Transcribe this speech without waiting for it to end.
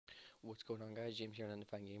What's going on, guys? James here on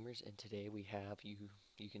Undefined Gamers, and today we have you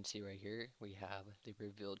can see right here we have the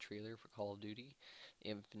revealed trailer for Call of Duty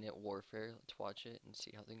Infinite Warfare. Let's watch it and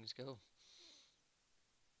see how things go.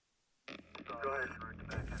 You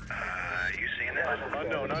seen this?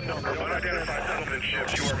 Unknown. Unidentified settlement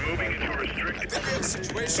ships. You are moving into a restricted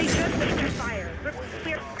They just opened fire. We're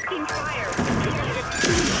f***ing fire.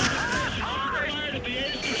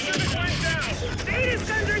 Native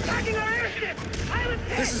guns are attacking our airship.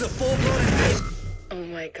 This is a full-blown invasion. Oh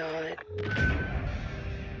my god.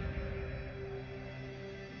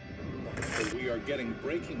 We are getting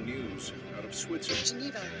breaking news out of Switzerland.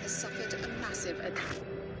 Geneva has suffered a massive attack.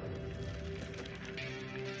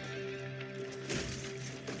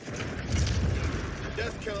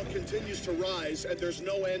 Death count continues to rise, and there's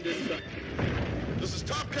no end in sight. This is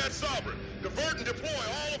Top Cat Sovereign. Divert and deploy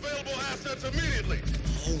all available assets immediately.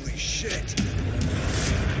 Holy shit.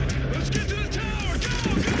 Let's get to the tower. Go!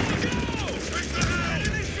 Fix the house.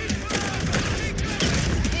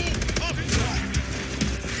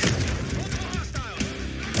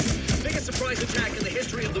 Biggest surprise attack in the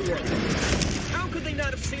history of the world. How could they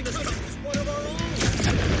not have seen this? It's one of our own.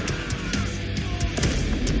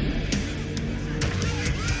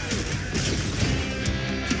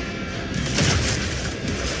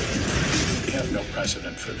 We have no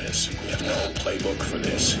precedent for this. We have no playbook for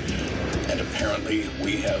this. And apparently,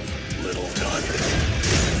 we have little time.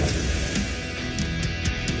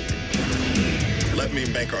 Let me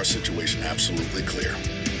make our situation absolutely clear.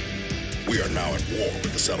 We are now at war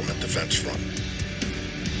with the Settlement Defense Front.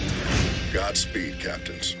 Godspeed,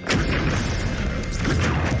 Captains.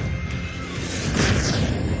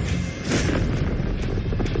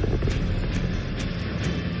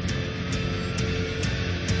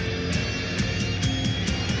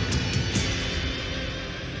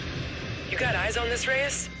 You got eyes on this,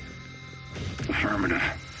 Reyes? Affirmative.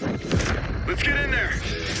 Let's get in there.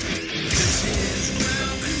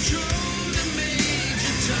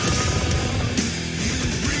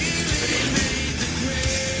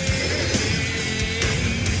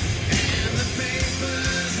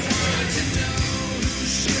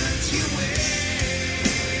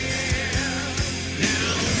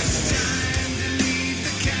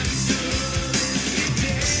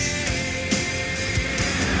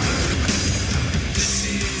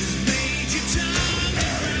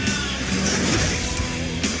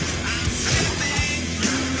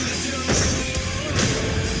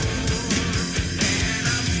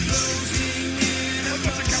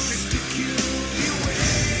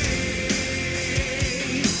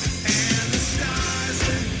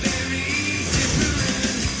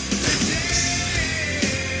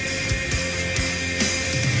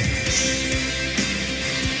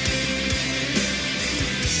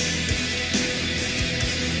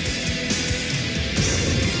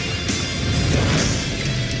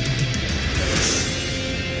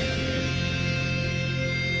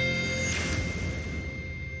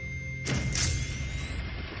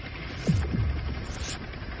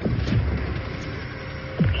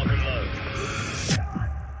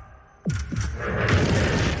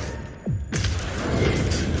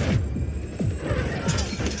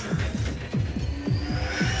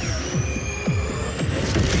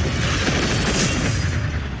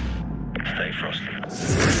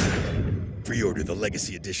 Pre-order the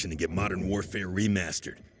Legacy Edition and get Modern Warfare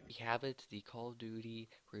Remastered. We have it, the Call of Duty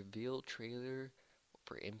revealed trailer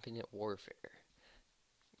for Infinite Warfare.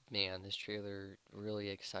 Man, this trailer really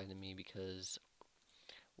excited me because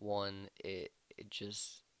one, it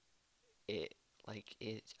I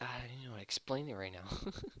don't know how to explain it right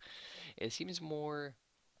now. It seems more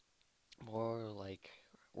like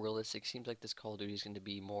realistic. Seems like this Call of Duty is going to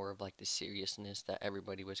be more of like the seriousness that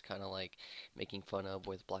everybody was kind of like making fun of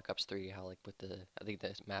with Black Ops 3. How like with the I think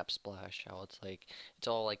the map splash, how it's like it's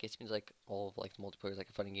all like it seems like all of like the multiplayer is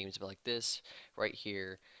like fun games, but like this right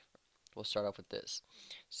here. We'll start off with this.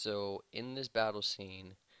 So in this battle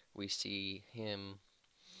scene, we see him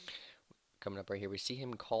coming up right here. We see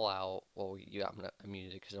him call out. Well, yeah, I'm gonna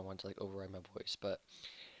mute it because I don't want to like override my voice, but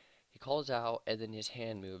he calls out and then his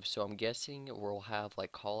hand moves. So I'm guessing we'll have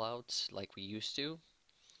like call outs like we used to.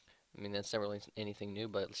 I mean, that's not really anything new,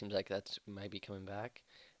 but it seems like that's might be coming back.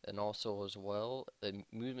 And also as well, the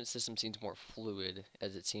movement system seems more fluid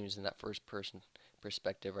as it seems in that first person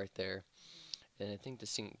perspective right there. And I think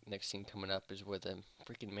the next scene coming up is where the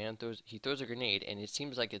freaking man throws a grenade, and it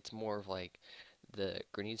seems like it's more of like the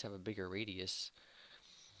grenades have a bigger radius.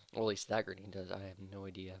 Well, at least that grenade does. I have no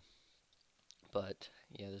idea. But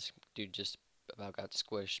yeah, this dude just about got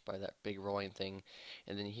squished by that big rolling thing.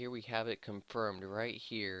 And then here we have it confirmed right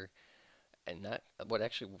here And that what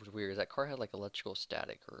actually was weird is that car had like electrical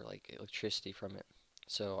static or like electricity from it.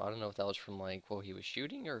 So I don't know if that was from like what he was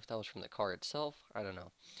shooting or if that was from the car itself. I don't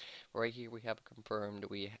know. Right here we have confirmed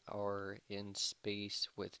we are in space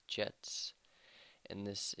with jets, and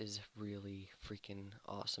this is really freaking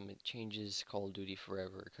awesome. It changes Call of Duty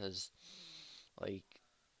forever because like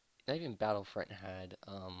not even Battlefront had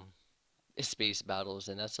space battles,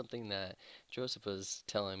 and that's something that Joseph was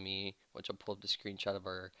telling me, which I'll pull up the screenshot of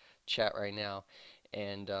our chat right now.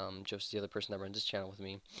 And Joseph's the other person that runs this channel with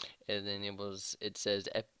me, and then it says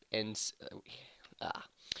and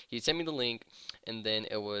he sent me the link, and then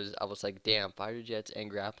I was like, damn, fighter jets and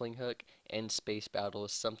grappling hook and space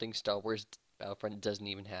battles, something Star Wars Battlefront doesn't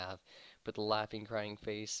even have. But the laughing, crying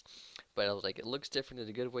face. But I was like, it looks different in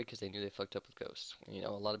a good way because they knew they fucked up with Ghost. You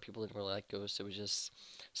know, a lot of people didn't really like Ghost. It was just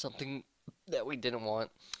something that we didn't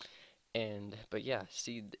want. And but yeah,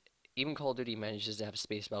 see, even Call of Duty manages to have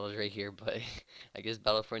space battles right here, but I guess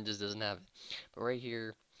Battlefront just doesn't have it. But right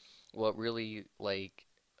here, what really like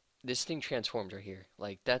this thing transforms right here.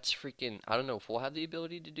 Like that's freaking. I don't know if we'll have the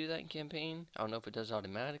ability to do that in campaign. I don't know if it does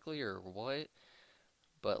automatically or what.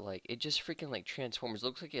 But like it just freaking like transforms. It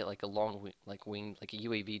looks like it like a long like wing like a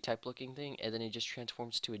UAV type looking thing, and then it just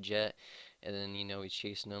transforms to a jet, and then you know he's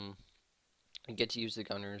chasing them and get to use the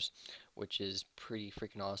gunners, which is pretty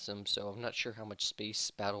freaking awesome. So I'm not sure how much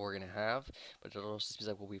space battle we're gonna have, but it also seems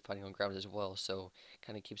like we'll be fighting on ground as well. So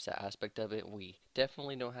kind of keeps that aspect of it. We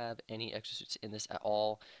definitely don't have any exosuits in this at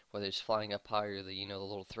all. Whether it's flying up high or the the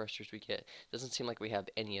little thrusters we get, doesn't seem like we have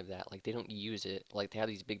any of that. Like they don't use it. Like they have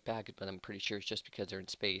these big packages, but I'm pretty sure it's just because they're in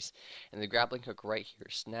space. And the grappling hook right here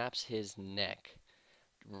snaps his neck,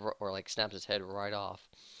 or like snaps his head right off,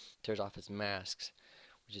 tears off his masks,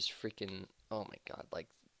 which is freaking, oh my god, like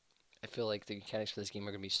I feel like the mechanics for this game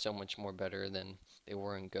are going to be so much more better than they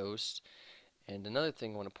were in Ghost. And another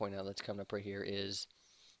thing I want to point out that's coming up right here is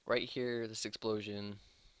right here this explosion,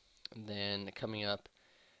 and then coming up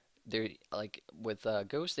there like with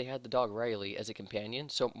Ghost they had the dog Riley as a companion,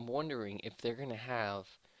 so I'm wondering if they're going to have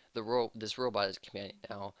this robot as a companion.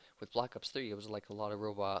 Now with Black Ops 3 it was like a lot of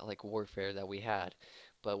robot like warfare that we had,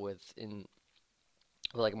 but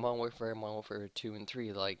like Modern Warfare 2 and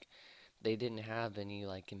 3, like they didn't have any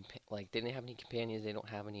like they didn't have any companions. They don't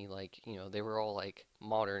have any like they were all like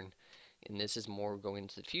modern, and this is more going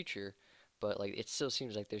into the future. But like it still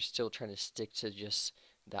seems like they're still trying to stick to just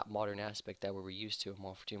that modern aspect that we were used to in Modern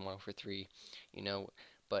Warfare 2 and Modern Warfare 3, you know.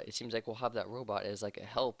 But it seems like we'll have that robot as like a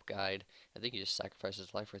help guide. I think he just sacrificed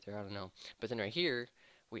his life right there. I don't know. But then right here,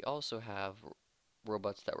 we also have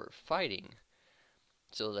robots that were fighting.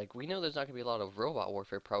 So like we know there's not gonna be a lot of robot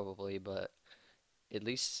warfare probably, but at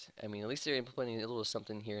least at least they're implementing a little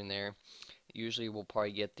something here and there. Usually we'll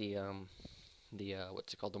probably get the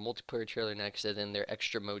what's it called, the multiplayer trailer next, and then their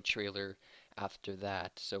extra mode trailer after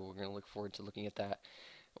that. So we're gonna look forward to looking at that.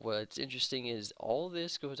 What's interesting is all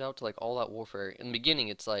this goes out to like all out warfare. In the beginning,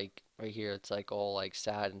 it's like right here, it's like all like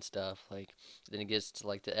sad and stuff. Like then it gets to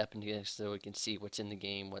like the epicness, so we can see what's in the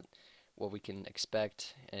game, what we can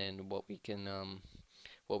expect, and what we can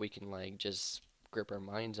like just grip our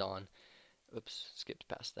minds on. Oops, skipped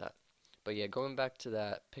past that. But yeah, going back to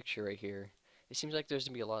that picture right here, it seems like there's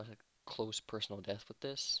gonna be a lot of close personal death with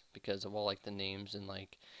this because of all like the names and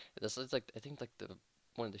like this is like I think like the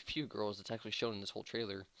one of the few girls that's actually shown in this whole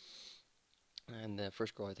trailer. And the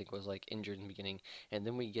first girl I think was like injured in the beginning, and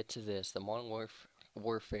then we get to this, the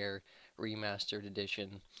Warfare Remastered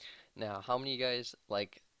Edition. Now, how many of you guys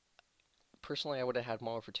like? Personally, I would have had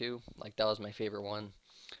Modern Warfare 2. Like that was my favorite one.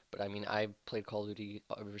 But I mean, I played Call of Duty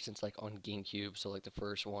ever since like on GameCube, so like the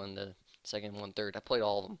first one, the second one, third. I played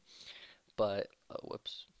all of them. But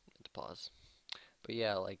whoops, had to pause. But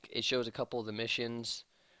yeah, like it shows a couple of the missions.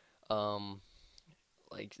 Um,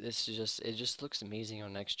 like this is just it just looks amazing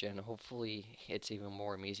on next gen. Hopefully, it's even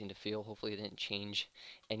more amazing to feel. Hopefully, it didn't change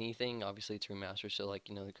anything. Obviously, it's remastered, so like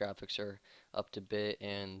the graphics are up to bit,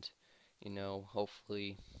 and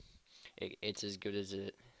hopefully it's as good as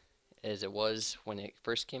it was when it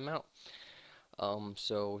first came out.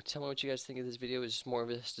 So tell me what you guys think of this video. It's just more of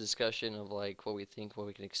a discussion of like what we think, what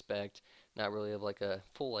we can expect. Not really of like a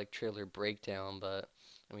full like trailer breakdown, but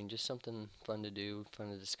I mean just something fun to do, fun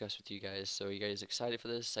to discuss with you guys. So you guys excited for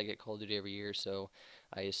this? I get Call of Duty every year, so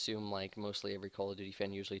I assume like mostly every Call of Duty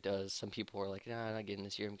fan usually does. Some people are like, nah, I'm not getting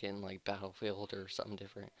this year. I'm getting like Battlefield or something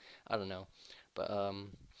different. I don't know. But gonna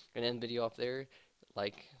end the video off there.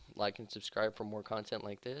 Like and subscribe for more content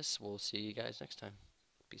like this. We'll see you guys next time.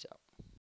 Peace out.